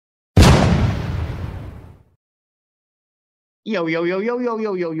Yo, yo, yo, yo, yo,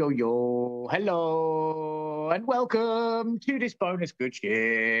 yo, yo, yo, yo. Hello and welcome to this bonus good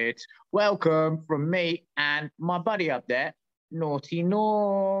shit. Welcome from me and my buddy up there, Naughty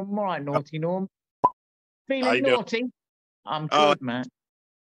Norm. All right, Naughty Norm. How Feeling you doing? naughty? I'm Uh, good, man.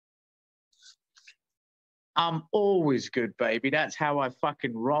 I'm always good, baby. That's how I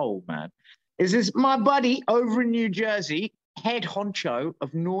fucking roll, man. Is this my buddy over in New Jersey, head honcho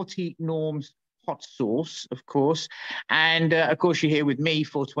of Naughty Norm's hot sauce, of course. And of course, you're here with me,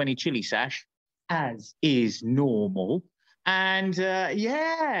 420 Chili Sash, as is normal. And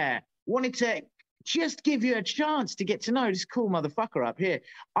yeah, wanted to just give you a chance to get to know this cool motherfucker up here.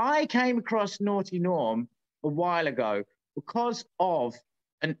 I came across Naughty Norm a while ago because of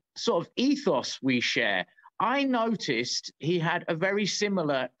an sort of ethos we share. I noticed he had a very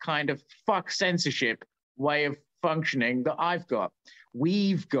similar kind of fuck censorship way of functioning that I've got.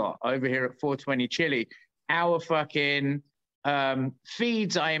 We've got over here at 420 Chili. Our fucking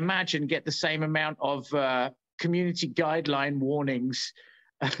feeds, I imagine, get the same amount of community guideline warnings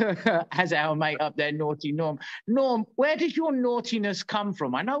as our mate up there, Naughty Norm. Norm, where does your naughtiness come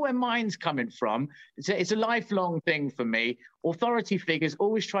from? I know where mine's coming from. It's a lifelong thing for me. Authority figures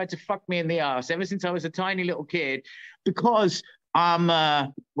always tried to fuck me in the ass ever since I was a tiny little kid because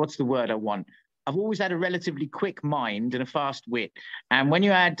I'm, what's the word I want? I've always had a relatively quick mind and a fast wit. And when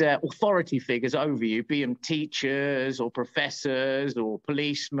you had authority figures over you, be them teachers or professors or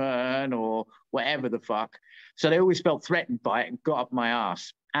policemen or whatever the fuck, so they always felt threatened by it and got up my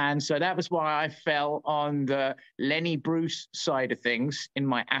ass. And so that was why I fell on the Lenny Bruce side of things in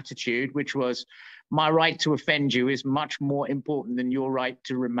my attitude, which was my right to offend you is much more important than your right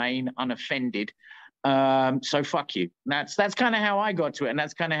to remain unoffended. So fuck you. That's kind of how I got to it, and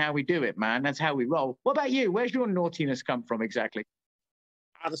that's kind of how we do it, man. That's how we roll. What about you? Where's your naughtiness come from exactly?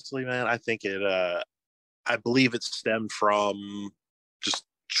 Honestly, man, I think I believe it stemmed from just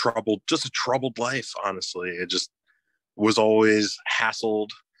just a troubled life. Honestly, it just was always hassled,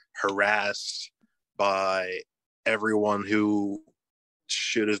 harassed by everyone who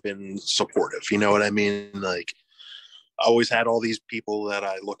should have been supportive. You know what I mean? Like, I always had all these people that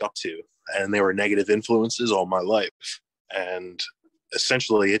I looked up to, and they were negative influences all my life. And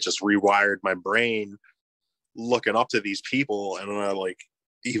essentially, it just rewired my brain looking up to these people. And I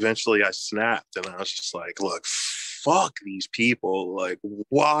eventually I snapped and I was just like, look, fuck these people. Like,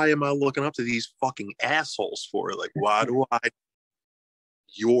 why am I looking up to these fucking assholes for? Like, why do I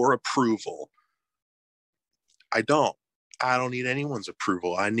your approval? I don't. I don't need anyone's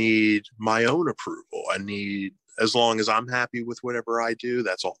approval. I need my own approval. I need, as long as I'm happy with whatever I do,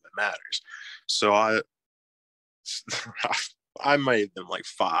 that's all that matters. So I might have been like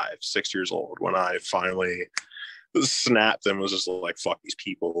 5, 6 years old when I finally snapped and was just like, fuck these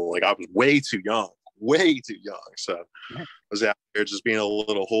people. Like, I was way too young, way too young. So I was out there just being a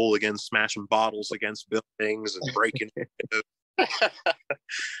little hooligan, smashing bottles against buildings and breaking.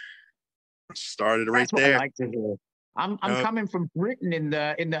 Started right That's what I there. like to hear. I'm coming from Britain in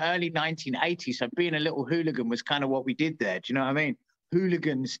the early 1980s, so being a little hooligan was kind of what we did there. Do you know what I mean?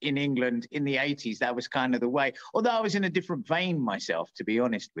 Hooligans in England in the 80s, that was kind of the way. Although I was in a different vein myself, to be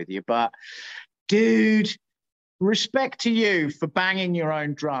honest with you. But dude, respect to you for banging your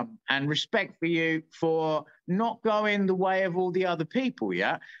own drum, and respect for you for not going the way of all the other people.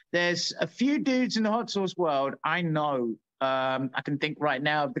 Yeah, there's a few dudes in the hot sauce world I know. I can think right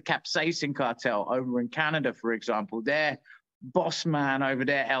now of the Capsaicin cartel over in Canada, for example. Their boss man over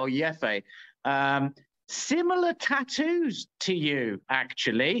there, El Yefe. Similar tattoos to you,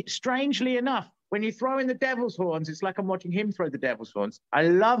 actually. Strangely enough, when you throw in the devil's horns, it's like I'm watching him throw the devil's horns. I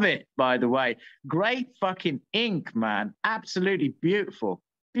love it, by the way. Great fucking ink, man. Absolutely beautiful.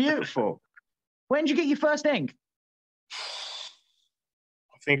 Beautiful. When did you get your first ink?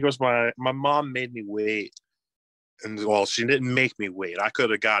 I think it was my mom made me wait. And well, she didn't make me wait. I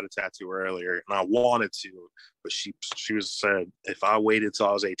could have got a tattoo earlier, and I wanted to, but she said if I waited till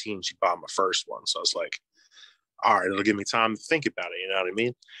I was 18, she'd buy my first one. So I was like, all right, it'll give me time to think about it. You know what I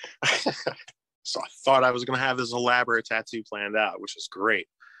mean? So I thought I was gonna have this elaborate tattoo planned out, which is great.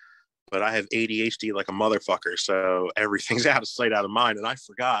 But I have ADHD like a motherfucker, so everything's out of sight, out of mind, and I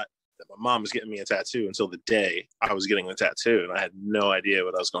forgot that my mom was getting me a tattoo until the day I was getting the tattoo, and I had no idea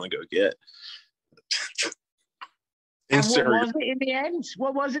what I was going to go get. And what was it in the end?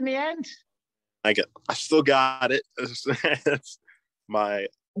 What was in the end? I still got it. My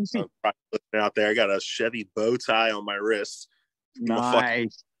out there, I got a Chevy bow tie on my wrist.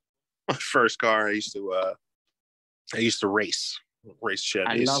 Nice. My first car. I used to race Chevys.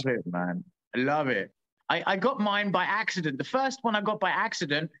 I love it, man. I love it. I got mine by accident. The first one I got by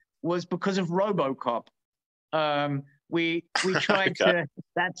accident was because of RoboCop. We tried to.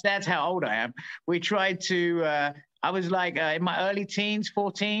 That's how old I am. We tried to. I was like in my early teens,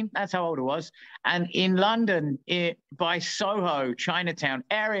 14. That's how old I was. And in London, by Soho, Chinatown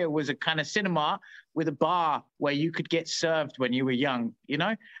area, was a kind of cinema with a bar where you could get served when you were young, you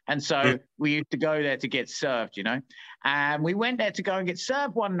know? And so we used to go there to get served, you know? And we went there to go and get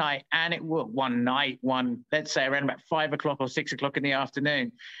served one night. And it was let's say around about 5 o'clock or 6 o'clock in the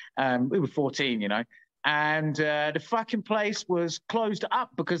afternoon. We were 14, you know? And the fucking place was closed up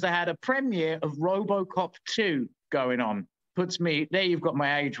because they had a premiere of RoboCop 2 going on. There you've got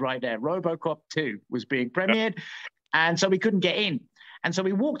my age right there. RoboCop 2 was being premiered, and so we couldn't get in. And so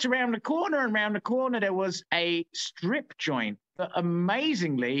we walked around the corner, and around the corner there was a strip joint that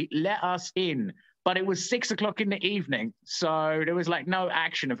amazingly let us in. But it was 6 o'clock in the evening, so there was like no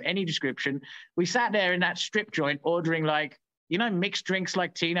action of any description. We sat there in that strip joint ordering like, you know, mixed drinks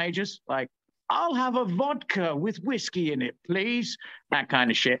like teenagers, like, I'll have a vodka with whiskey in it, please. That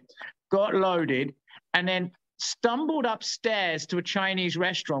kind of shit. Got loaded and then stumbled upstairs to a Chinese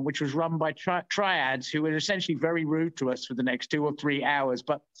restaurant, which was run by triads who were essentially very rude to us for the next 2 or 3 hours,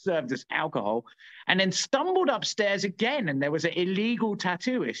 but served us alcohol. And then stumbled upstairs again, and there was an illegal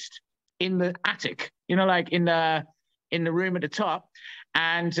tattooist in the attic, you know, like in the room at the top,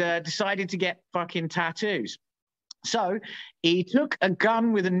 and decided to get fucking tattoos. So he took a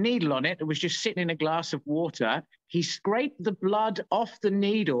gun with a needle on it that was just sitting in a glass of water. He scraped the blood off the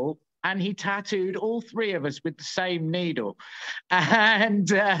needle and he tattooed all 3 of us with the same needle. And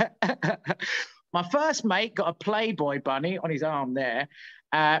my first mate got a Playboy bunny on his arm there.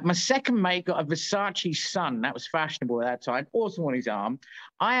 My second mate got a Versace sun. That was fashionable at that time, also on his arm.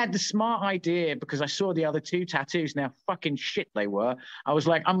 I had the smart idea because I saw the other 2 tattoos. Now, fucking shit they were. I was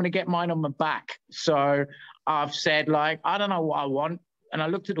like, I'm going to get mine on my back. So I've said, like, I don't know what I want. And I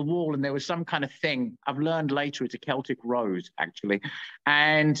looked at the wall and there was some kind of thing. I've learned later it's a Celtic rose, actually.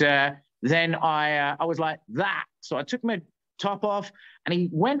 And then I was like, that. So I took my top off and he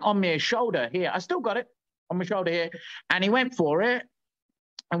went on my shoulder here. I still got it on my shoulder here. And he went for it.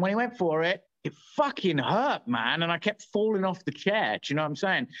 And when he went for it, it fucking hurt, man. And I kept falling off the chair. Do you know what I'm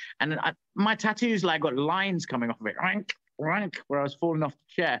saying? And my tattoos like got lines coming off of it, rank, rank, where I was falling off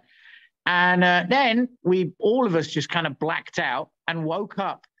the chair. And then all of us just kind of blacked out and woke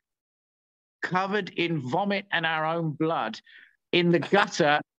up covered in vomit and our own blood in the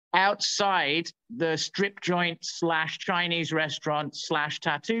gutter outside the strip joint / Chinese restaurant /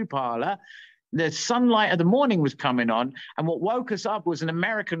 tattoo parlor. The sunlight of the morning was coming on, and what woke us up was an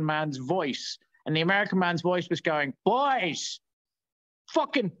American man's voice. And the American man's voice was going, boys,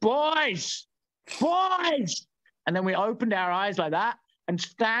 fucking boys, boys. And then we opened our eyes like that, and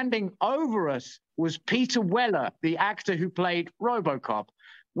standing over us was Peter Weller, the actor who played RoboCop,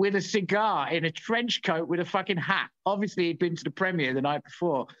 with a cigar in a trench coat with a fucking hat. Obviously, he'd been to the premiere the night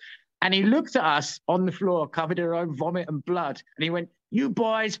before. And he looked at us on the floor, covered in our own vomit and blood, and he went, you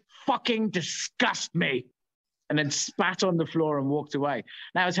boys fucking disgust me. And then spat on the floor and walked away.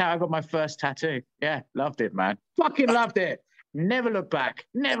 That was how I got my first tattoo. Yeah, loved it, man. Fucking loved it. Never look back.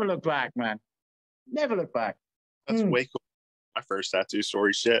 Never look back, man. Never look back. That's way cool. My first tattoo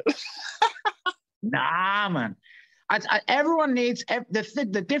story shit. Nah, man. Everyone needs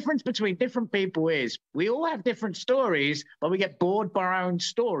the difference between different people is we all have different stories, but we get bored by our own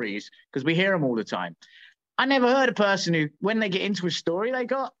stories because we hear them all the time. I never heard a person who, when they get into a story they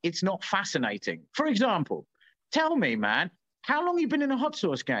got, it's not fascinating. For example, tell me, man, how long have you been in a hot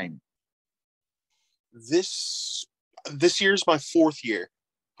sauce game? This year's my 4th year,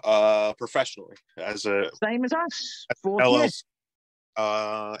 professionally as a same as us, 4th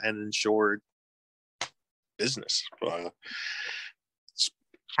year, and insured business.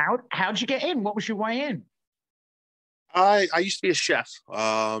 How'd you get in? What was your way in? I used to be a chef.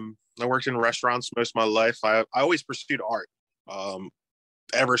 I worked in restaurants most of my life. I always pursued art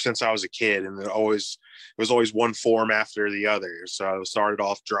ever since I was a kid, and it was always one form after the other. So I started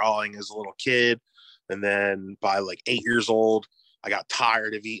off drawing as a little kid, and then by like 8 years old, I got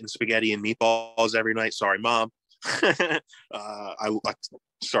tired of eating spaghetti and meatballs every night. Sorry, Mom. I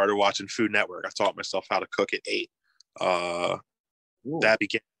started watching Food Network. I taught myself how to cook at 8. That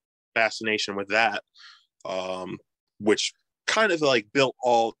began fascination with that, which kind of like built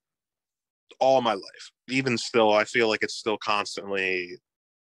all my life. Even still, I feel like it's still constantly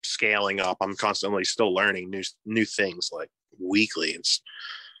scaling up. I'm constantly still learning new things like weekly. It's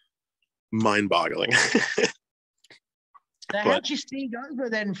mind-boggling. So how'd you sneak over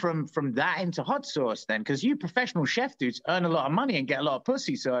then from that into hot sauce then? Because you professional chef dudes earn a lot of money and get a lot of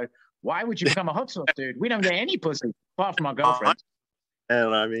pussy. So why would you become a hot sauce dude? We don't get any pussy apart from our girlfriends.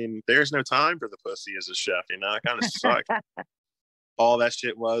 And I mean, there's no time for the pussy as a chef, you know. It kind of sucked. All that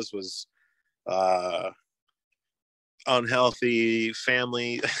shit was uh unhealthy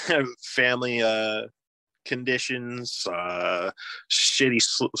family conditions,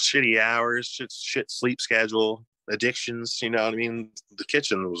 shitty hours, shit sleep schedule, addictions, you know what I mean? The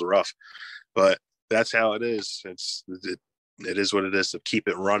kitchen was rough, but that's how it is. It is what it is to keep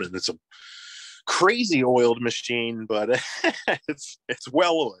it running. It's a crazy oiled machine, but it's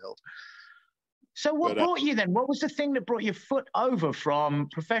well oiled. So what brought you then? What was the thing that brought your foot over from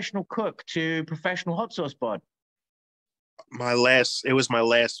professional cook to professional hot sauce bod? It was my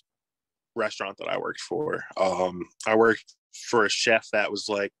last restaurant that I worked for. I worked for a chef that was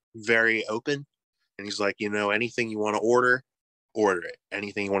like very open, and he's like, you know, anything you want to order it.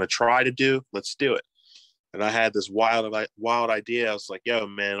 Anything you want to try to do, let's do it. And I had this wild idea. I was like, yo,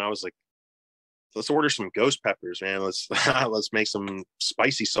 man, let's order some ghost peppers, man. Let's make some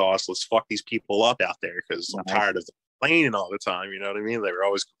spicy sauce. Let's fuck these people up out there, because I'm tired of complaining all the time. You know what I mean? They were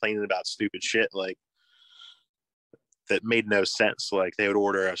always complaining about stupid shit like that made no sense. Like they would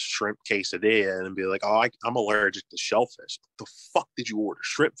order a shrimp quesadilla and be like, "Oh, I'm allergic to shellfish." What the fuck did you order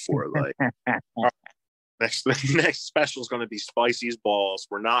shrimp for? Like, next special is going to be spicy as balls.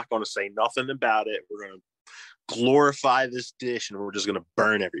 We're not going to say nothing about it. We're going to glorify this dish, and we're just going to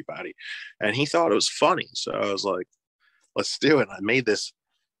burn everybody. And he thought it was funny, so I was like, "Let's do it." I made this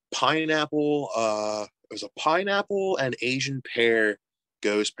pineapple. It was a pineapple and Asian pear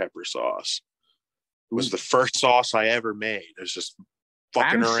ghost pepper sauce. It was the first sauce I ever made. It was just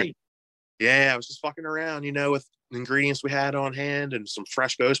fucking around. Yeah, I was just fucking around, you know, with ingredients we had on hand and some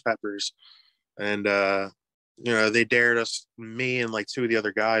fresh ghost peppers. And you know, they dared me and like two of the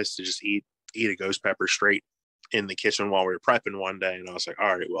other guys to just eat a ghost pepper straight in the kitchen while we were prepping one day. And I was like,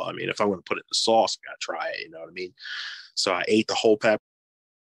 all right, well, I mean, if I want to put it in the sauce, I gotta try it, you know what I mean? So I ate the whole pepper,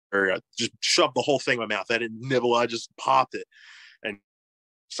 I just shoved the whole thing in my mouth. I didn't nibble, I just popped it and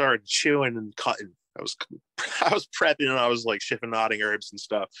started chewing and cutting. I was prepping, and I was like chiffonading herbs and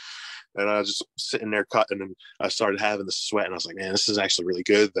stuff, and I was just sitting there cutting, and I started having the sweat, and I was like, man, this is actually really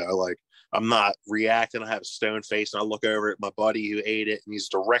good though. Like, I'm not reacting. I have a stone face, and I look over at my buddy who ate it, and he's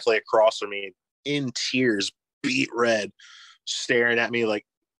directly across from me in tears, beet red, staring at me like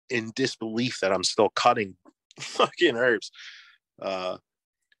in disbelief that I'm still cutting fucking herbs. But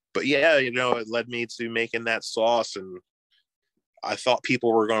yeah, you know, it led me to making that sauce, and I thought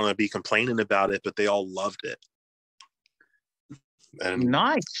people were going to be complaining about it, but they all loved it. And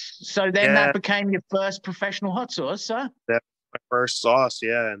nice. So then that became your first professional hot sauce, huh? That's my first sauce,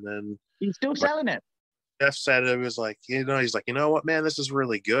 yeah. And then you're still selling it. Chef said it was like, you know, he's like, you know what, man, this is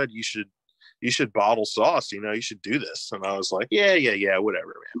really good. You should bottle sauce. You know, you should do this. And I was like, yeah,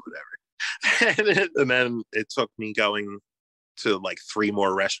 whatever, man, whatever. And then it took me going to like 3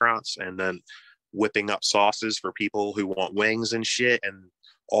 more restaurants, and then whipping up sauces for people who want wings and shit, and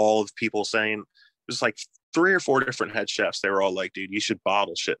all of people saying, it was like 3 or 4 different head chefs. They were all like, dude, you should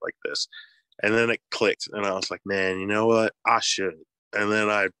bottle shit like this. And then it clicked, and I was like, man, you know what, I should. And then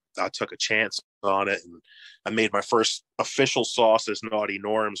I took a chance on it, and I made my first official sauce as Naughty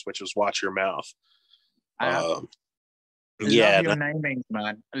Norms, which was Watch Your Mouth. I love your naming,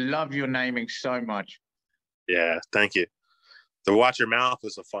 man. I love your naming so much. Yeah, thank you. The Watch Your Mouth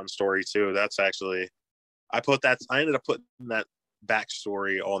was a fun story too. That's actually, I ended up putting that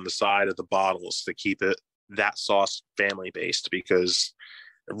backstory on the side of the bottles to keep it that sauce family based, because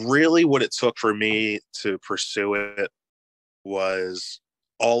really what it took for me to pursue it was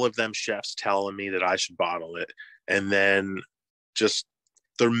all of them chefs telling me that I should bottle it. And then just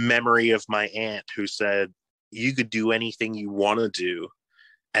the memory of my aunt who said, you could do anything you want to do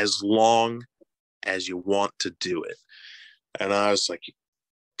as long as you want to do it. And I was like,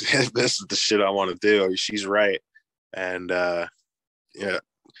 this is the shit I want to do. She's right. And yeah,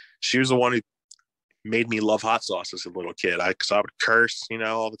 she was the one who made me love hot sauce as a little kid. Because I would curse, you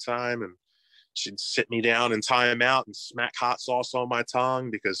know, all the time. And she'd sit me down and time out and smack hot sauce on my tongue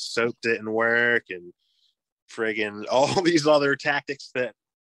because soap didn't work. And friggin' all these other tactics that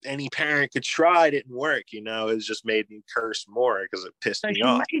any parent could try didn't work. You know, it just made me curse more because it pissed me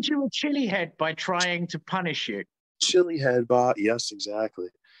off. She made you a chili head by trying to punish you. Chili head bot, yes, exactly.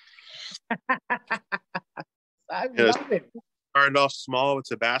 I love it. Started off small with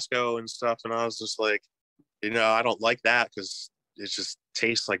Tabasco and stuff, and I was just like, you know, I don't like that because it just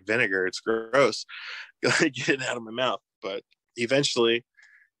tastes like vinegar. It's gross. Get it out of my mouth. But eventually,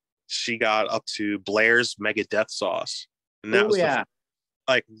 she got up to Blair's Mega Death Sauce, and that was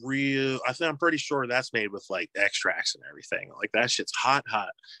like real. I'm pretty sure that's made with like extracts and everything. Like that shit's hot.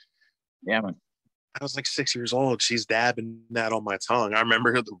 Yeah, man. I was like 6 years old. She's dabbing that on my tongue. I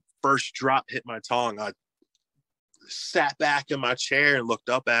remember the first drop hit my tongue. I sat back in my chair and looked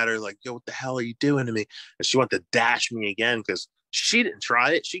up at her like, yo, what the hell are you doing to me? And she wanted to dash me again because she didn't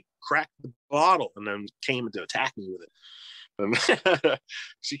try it. She cracked the bottle and then came to attack me with it. And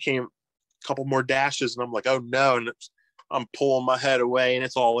she came a couple more dashes and I'm like, oh no. And I'm pulling my head away and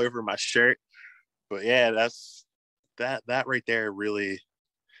it's all over my shirt. But yeah, that right there really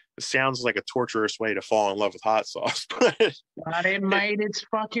sounds like a torturous way to fall in love with hot sauce. But it made its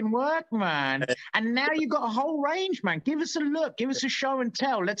fucking work, man. And now you got a whole range, man. Give us a look. Give us a show and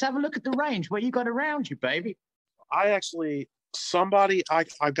tell. Let's have a look at the range. What you got around you, baby? I actually, I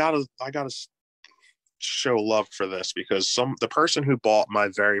gotta show love for this because the person who bought my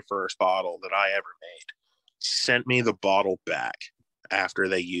very first bottle that I ever made sent me the bottle back after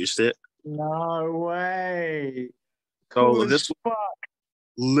they used it. No way. So cool, this was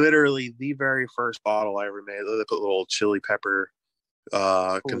literally the very first bottle I ever made. They put little chili pepper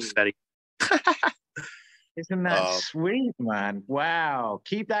confetti. Isn't that sweet, man? Wow.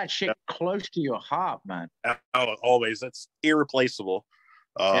 Keep that shit close to your heart, man. Always. That's irreplaceable.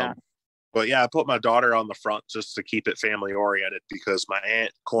 Yeah. But yeah, I put my daughter on the front just to keep it family oriented because my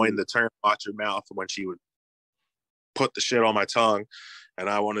aunt coined the term "watch your mouth" when she would put the shit on my tongue. And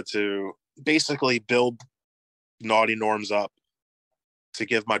I wanted to basically build Naughty Norms up to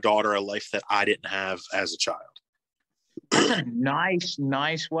give my daughter a life that I didn't have as a child. That's a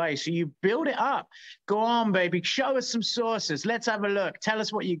nice way. So you build it up. Go on, baby. Show us some sources. Let's have a look. Tell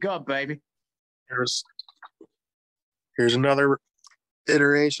us what you got, baby. Here's another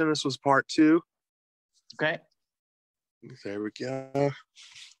iteration. This was part 2. Okay. There we go. Let's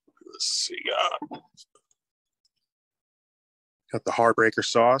see. Got the Heartbreaker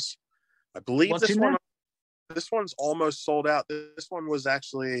sauce. I believe this one's almost sold out. This one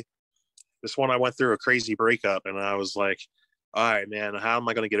I went through a crazy breakup and I was like, all right, man, how am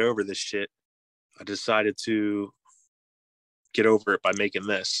I going to get over this shit? I decided to get over it by making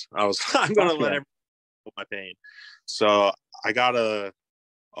this. I'm going to let everyone feel my pain. So I got a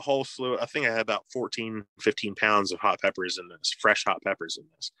whole slew. I think I had about 14, 15 pounds of hot peppers in this, fresh hot peppers in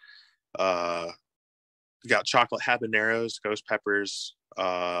this. Got chocolate habaneros, ghost peppers,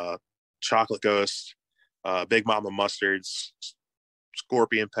 chocolate ghost, Big Mama mustards,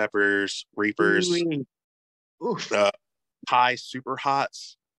 scorpion peppers, reapers, Thai super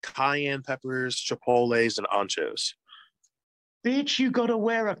hots, cayenne peppers, chipotles, and anchos. Bitch, you gotta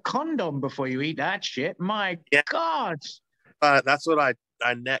wear a condom before you eat that shit. My God. That's what I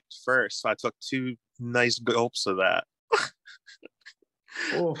necked first. So I took 2 nice gulps of that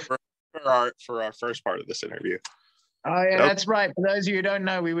for our first part of this interview. Oh yeah, that's right. For those of you who don't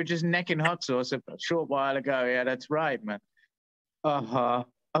know, we were just necking hot sauce a short while ago. Yeah, that's right, man.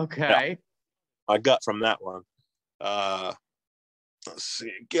 Okay. Yeah. I got from that one. Let's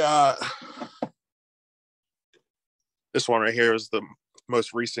see. Got this one right here is the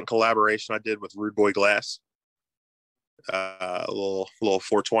most recent collaboration I did with Rude Boy Glass. A little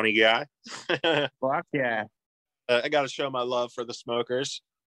 420 guy. Fuck yeah. I got to show my love for the smokers.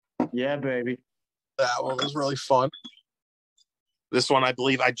 Yeah, baby. That one was really fun. This one, I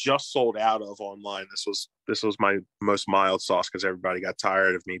believe, I just sold out of online. This was my most mild sauce because everybody got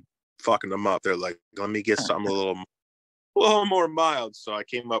tired of me fucking them up. They're like, let me get something a little more mild. So I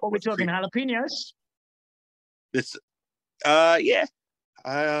came up. What are we talking? Jalapenos? This, yeah,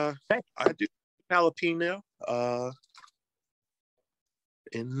 I do jalapeno.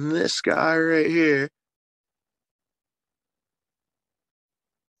 In this guy right here.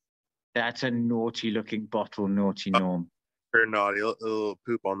 That's a naughty looking bottle, Naughty Norm. Very naughty, a little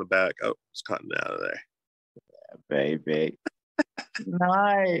poop on the back. Oh, it's cutting out of there. Yeah, baby.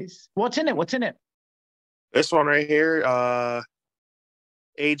 Nice. What's in it? This one right here,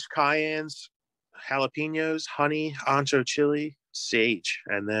 aged cayennes, jalapenos, honey, ancho chili, sage,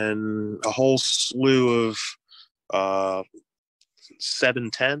 and then a whole slew of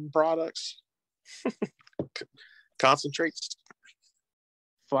 710 products. Concentrates.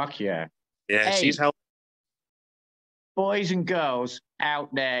 Fuck yeah. Yeah, hey, she's helping. Boys and girls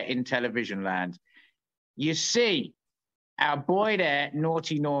out there in television land, you see, our boy there,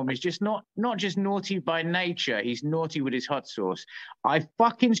 Naughty Norm, is just not just naughty by nature. He's naughty with his hot sauce. I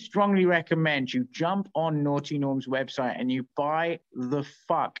fucking strongly recommend you jump on Naughty Norm's website and you buy the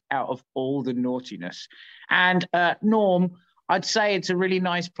fuck out of all the naughtiness. And Norm, I'd say it's a really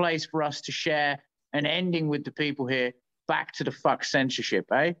nice place for us to share an ending with the people here. Back to the fuck censorship,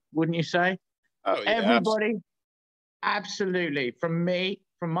 eh? Wouldn't you say? Oh, yeah. Everybody, absolutely. From me,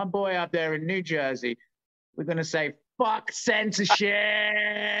 from my boy up there in New Jersey, we're going to say, fuck censorship.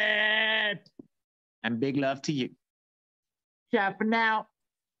 And big love to you. Ciao for now.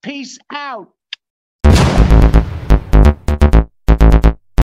 Peace out.